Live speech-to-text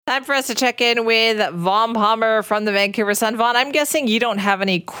Time for us to check in with Vaughn Palmer from the Vancouver Sun. Vaughn, I'm guessing you don't have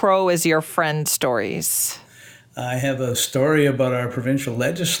any crow as your friend stories. I have a story about our provincial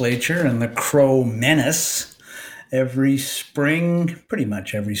legislature and the crow menace. Every spring, pretty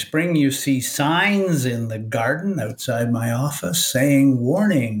much every spring, you see signs in the garden outside my office saying,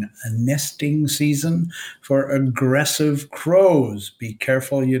 warning, a nesting season for aggressive crows. Be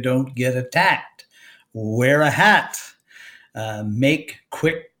careful you don't get attacked. Wear a hat. Make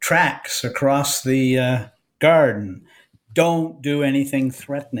quick tracks across the garden. Don't do anything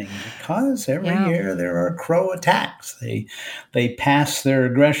threatening, because every year there are crow attacks. They pass their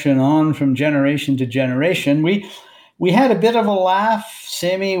aggression on from generation to generation. We had a bit of a laugh,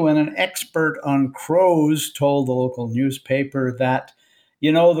 Simi, when an expert on crows told the local newspaper that,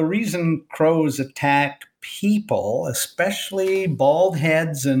 the reason crows attack people, especially bald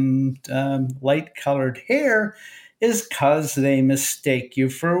heads and light-colored hair, is because they mistake you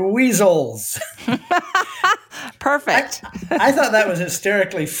for weasels. Perfect. I thought that was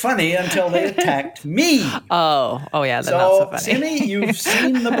hysterically funny until they attacked me. Oh yeah, that's not so funny. Simi, you've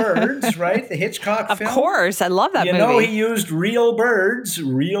seen The Birds, right? The Hitchcock film. Of course, I love that movie. You know he used real birds,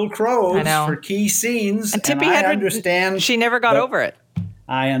 real crows for key scenes. And Tippi Hedren, understand she never got over it.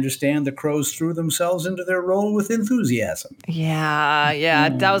 I understand the crows threw themselves into their role with enthusiasm. Yeah.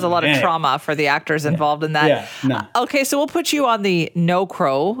 That was a lot of trauma for the actors involved in that. Yeah, no. Okay, so we'll put you on the no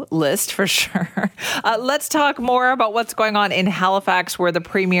crow list for sure. Let's talk more about what's going on in Halifax, where the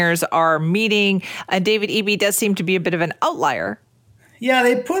premiers are meeting. David Eby does seem to be a bit of an outlier. Yeah,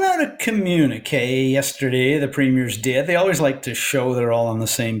 they put out a communique yesterday, the premiers did. They always like to show they're all on the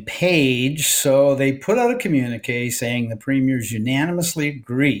same page. So they put out a communique saying the premiers unanimously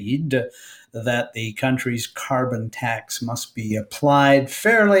agreed that the country's carbon tax must be applied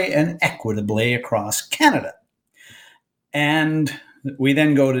fairly and equitably across Canada. And we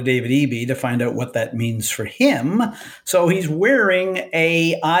then go to David Eby to find out what that means for him. So he's wearing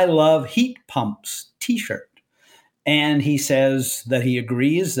a I Love Heat Pumps t-shirt. And he says that he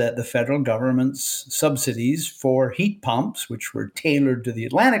agrees that the federal government's subsidies for heat pumps, which were tailored to the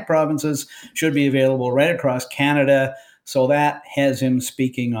Atlantic provinces, should be available right across Canada. So that has him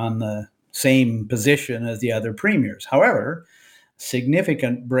speaking on the same position as the other premiers. However,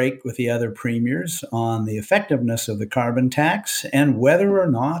 significant break with the other premiers on the effectiveness of the carbon tax and whether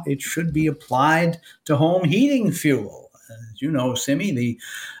or not it should be applied to home heating fuel. As you know, Simi, the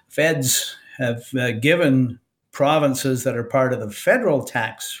feds have given provinces that are part of the federal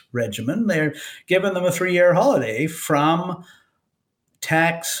tax regimen, they're giving them a 3-year holiday from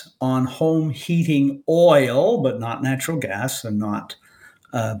tax on home heating oil, but not natural gas and not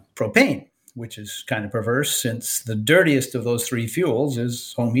propane, which is kind of perverse since the dirtiest of those three fuels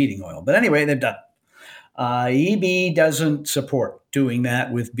is home heating oil. But anyway, they've done it. Eby doesn't support doing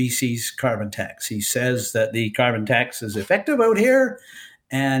that with BC's carbon tax. He says that the carbon tax is effective out here,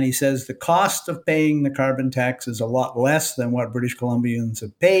 and he says the cost of paying the carbon tax is a lot less than what British Columbians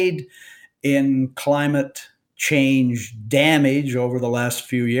have paid in climate change damage over the last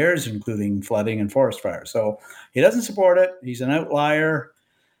few years, including flooding and forest fires. So he doesn't support it. He's an outlier.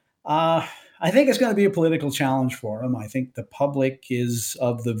 I think it's going to be a political challenge for him. I think the public is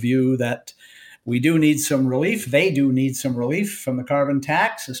of the view that we do need some relief. They do need some relief from the carbon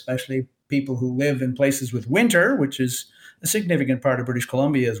tax, especially people who live in places with winter, which is a significant part of British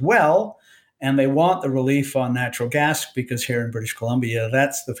Columbia as well. And they want the relief on natural gas because here in British Columbia,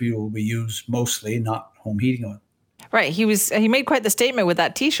 that's the fuel we use mostly, not home heating oil. Right. He made quite the statement with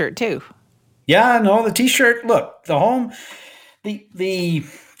that T-shirt too. Yeah, no, the T-shirt, look, the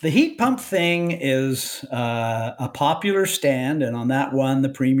heat pump thing is a popular stand. And on that one, the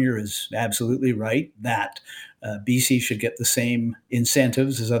premier is absolutely right that BC should get the same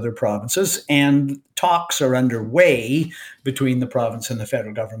incentives as other provinces, and talks are underway between the province and the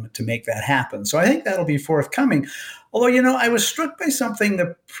federal government to make that happen. So I think that'll be forthcoming. Although, I was struck by something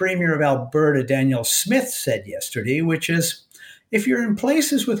the Premier of Alberta, Danielle Smith, said yesterday, which is if you're in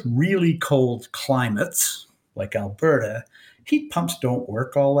places with really cold climates, like Alberta, heat pumps don't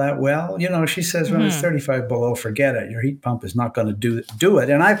work all that well. She says when it's 35 below, forget it. Your heat pump is not going to do it.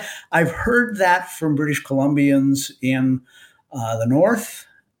 And I've heard that from British Columbians in the north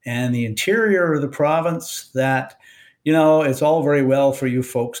and the interior of the province that, it's all very well for you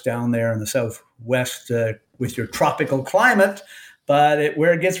folks down there in the southwest with your tropical climate, but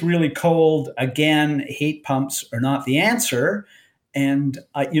where it gets really cold, again, heat pumps are not the answer. And,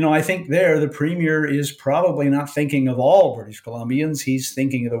 I think the premier is probably not thinking of all British Columbians. He's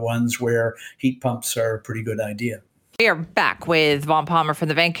thinking of the ones where heat pumps are a pretty good idea. We are back with Vaughn Palmer from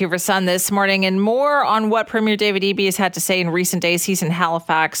the Vancouver Sun this morning, and more on what Premier David Eby has had to say in recent days. He's in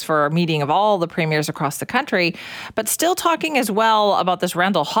Halifax for a meeting of all the premiers across the country, but still talking as well about this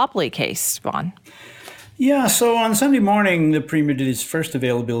Randall Hopley case, Vaughn. Yeah, so on Sunday morning, the Premier did his first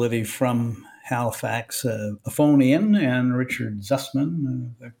availability from Halifax, a phone in, and Richard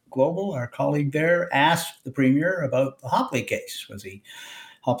Zussman, the Global, our colleague there, asked the Premier about the Hopley case.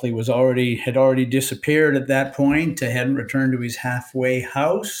 Hopley had already disappeared at that point, hadn't returned to his halfway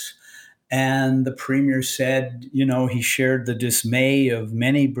house. And the Premier said, he shared the dismay of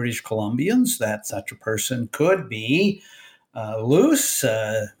many British Columbians that such a person could be loose,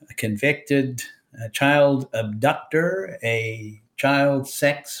 a convicted child abductor, a child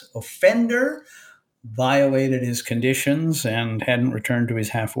sex offender, violated his conditions and hadn't returned to his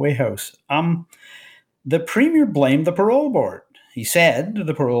halfway house. The Premier blamed the parole board. He said to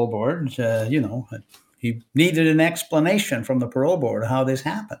the parole board, he needed an explanation from the parole board how this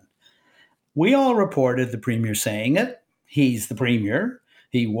happened. We all reported the Premier saying it. He's the Premier.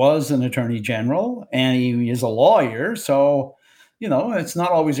 He was an Attorney General, and he is a lawyer. So, it's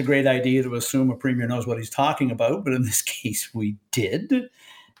not always a great idea to assume a Premier knows what he's talking about, but in this case, we did.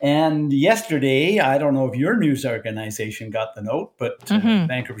 And yesterday, I don't know if your news organization got the note, but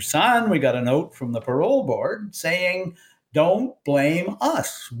Vancouver Sun, we got a note from the parole board saying, don't blame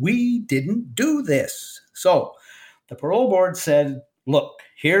us. We didn't do this. So the parole board said, look,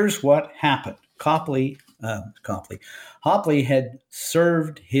 here's what happened. Hopley had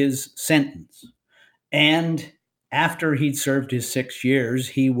served his sentence. And after he'd served his 6 years,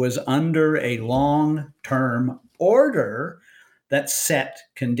 he was under a long-term order that set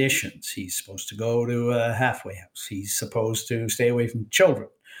conditions. He's supposed to go to a halfway house. He's supposed to stay away from children.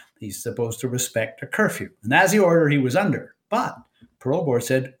 He's supposed to respect a curfew. And that's the order he was under. But parole board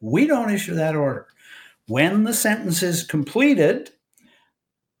said, we don't issue that order. When the sentence is completed,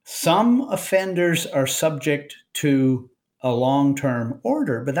 some offenders are subject to a long-term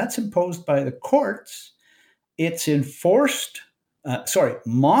order, but that's imposed by the courts. It's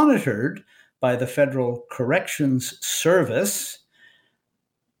monitored by the Federal Corrections Service.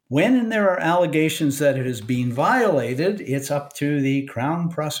 When there are allegations that it has been violated, it's up to the Crown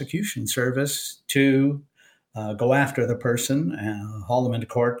Prosecution Service to go after the person, haul them into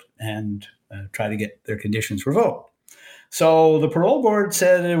court, and try to get their conditions revoked. So the parole board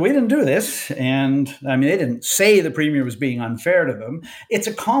said, we didn't do this. And they didn't say the Premier was being unfair to them. It's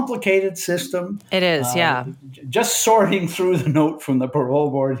a complicated system. It is, yeah. Just sorting through the note from the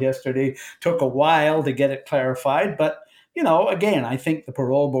parole board yesterday took a while to get it clarified. But, again, I think the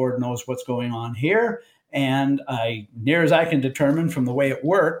parole board knows what's going on here. And near as I can determine from the way it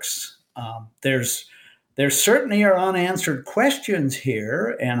works, there certainly are unanswered questions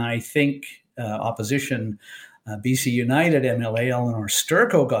here. And I think opposition BC United MLA Eleanor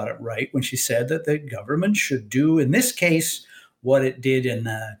Sturko got it right when she said that the government should do, in this case, what it did in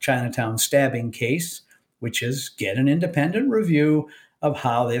the Chinatown stabbing case, which is get an independent review of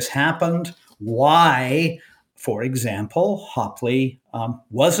how this happened, why, for example, Hopley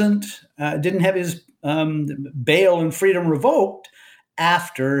didn't have his bail and freedom revoked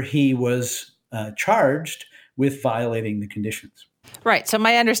after he was charged with violating the conditions. Right. So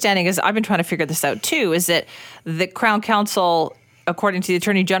my understanding is, I've been trying to figure this out too, is that the Crown Counsel, according to the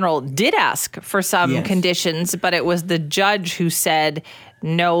Attorney General, did ask for some conditions, but it was the judge who said,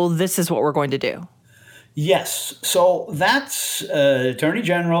 no, this is what we're going to do. Yes. So that's Attorney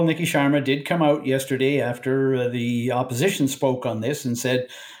General Nikki Sharma did come out yesterday after the opposition spoke on this and said,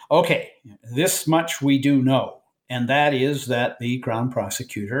 okay, this much we do know. And that is that the Crown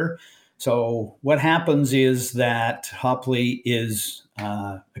Prosecutor. So what happens is that Hopley is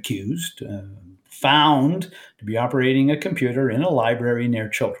accused, found to be operating a computer in a library near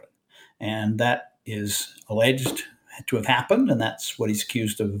children. And that is alleged to have happened, and that's what he's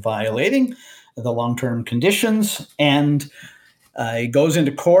accused of violating, the long-term conditions. And he goes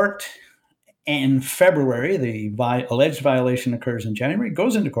into court in February. The alleged violation occurs in January,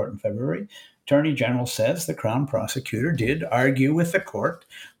 goes into court in February. Attorney General says the Crown Prosecutor did argue with the court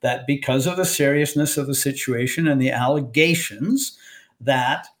that because of the seriousness of the situation and the allegations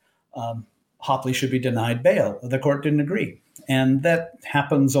that Hopley should be denied bail. The court didn't agree. And that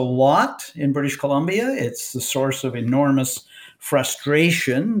happens a lot in British Columbia. It's the source of enormous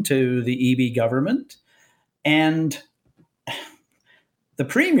frustration to the Eby government. And the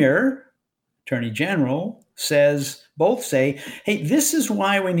Premier, Attorney General, both say, hey, this is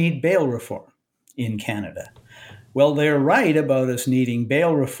why we need bail reform in Canada. Well, they're right about us needing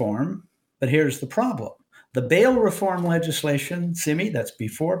bail reform, but here's the problem. The bail reform legislation, Simi, that's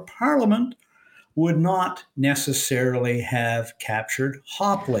before Parliament, would not necessarily have captured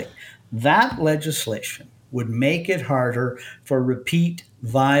Hopley. That legislation would make it harder for repeat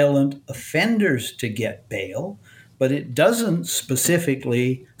violent offenders to get bail, but it doesn't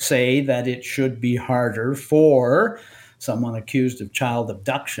specifically say that it should be harder for someone accused of child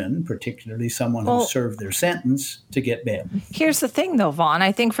abduction, particularly someone who Well, served their sentence, to get bail. here's the thing, though, Vaughn.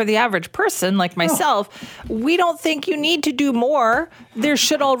 I think for the average person like myself, we don't think you need to do more. There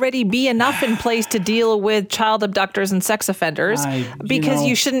should already be enough in place to deal with child abductors and sex offenders because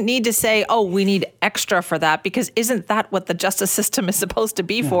you shouldn't need to say, oh, we need extra for that, because isn't that what the justice system is supposed to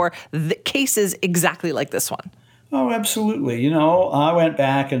be for? The cases exactly like this one. Oh, absolutely. I went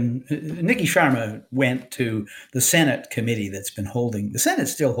back and Nikki Sharma went to the Senate committee that's been holding, the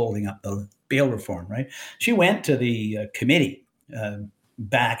Senate's still holding up the bail reform, right? She went to the committee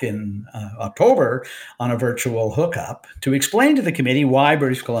back in October on a virtual hookup to explain to the committee why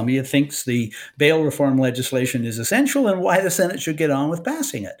British Columbia thinks the bail reform legislation is essential and why the Senate should get on with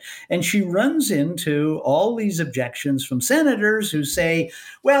passing it. And she runs into all these objections from senators who say,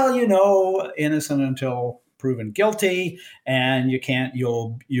 well, innocent until proven guilty, and this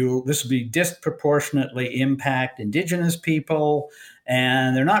will be disproportionately impact Indigenous people,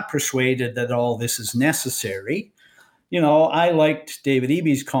 and they're not persuaded that all this is necessary. I liked David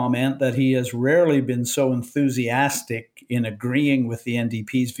Eby's comment that he has rarely been so enthusiastic in agreeing with the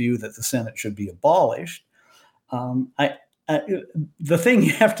NDP's view that the Senate should be abolished. The thing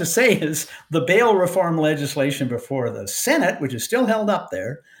you have to say is the bail reform legislation before the Senate, which is still held up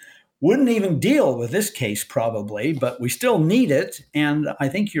there, wouldn't even deal with this case probably, but we still need it. And I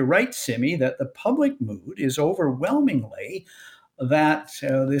think you're right, Simi, that the public mood is overwhelmingly that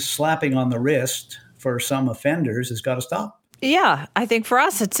this slapping on the wrist for some offenders has got to stop. Yeah, I think for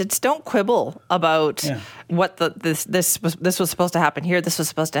us, it's don't quibble about what this was supposed to happen here. This was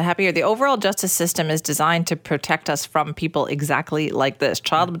supposed to happen here. The overall justice system is designed to protect us from people exactly like this: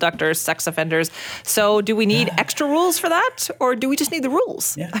 child abductors, sex offenders. So, do we need extra rules for that, or do we just need the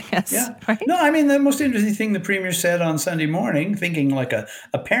rules? Yeah, I guess. Yeah. Right? No, I mean the most interesting thing the premier said on Sunday morning, thinking like a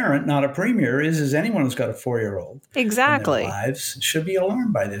parent, not a premier, is anyone who's got a 4-year-old Exactly. in their lives should be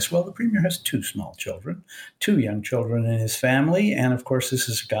alarmed by this. Well, the premier has 2 small children, 2 young children in his family. And of course, this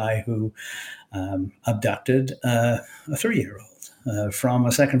is a guy who abducted a 3-year-old from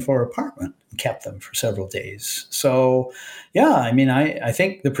a second floor apartment and kept them for several days. So, yeah, I mean, I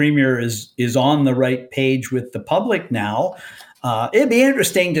think the premier is on the right page with the public now. It'd be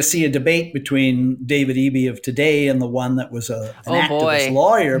interesting to see a debate between David Eby of today and the one that was an activist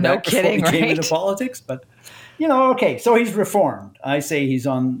lawyer back before he came into politics. But, okay, so he's reformed. I say he's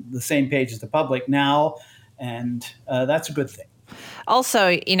on the same page as the public now, and that's a good thing.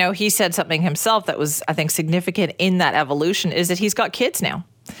 Also, he said something himself that was, I think, significant in that evolution is that he's got kids now.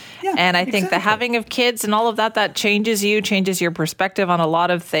 Yeah, and I think the having of kids and all of that changes your perspective on a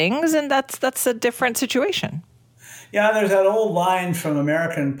lot of things. And that's a different situation. Yeah, there's that old line from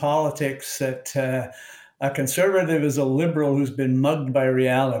American politics that a conservative is a liberal who's been mugged by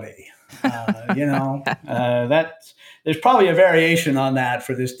reality. There's probably a variation on that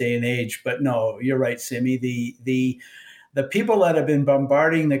for this day and age. But no, you're right, Simi. The people that have been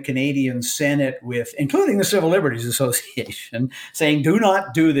bombarding the Canadian Senate with, including the Civil Liberties Association, saying, do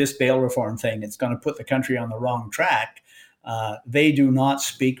not do this bail reform thing. It's going to put the country on the wrong track. They do not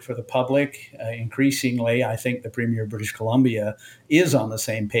speak for the public. Increasingly, I think the Premier of British Columbia is on the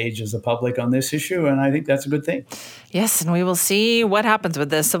same page as the public on this issue, and I think that's a good thing. Yes, and we will see what happens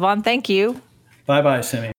with this. Savon, thank you. Bye-bye, Simi.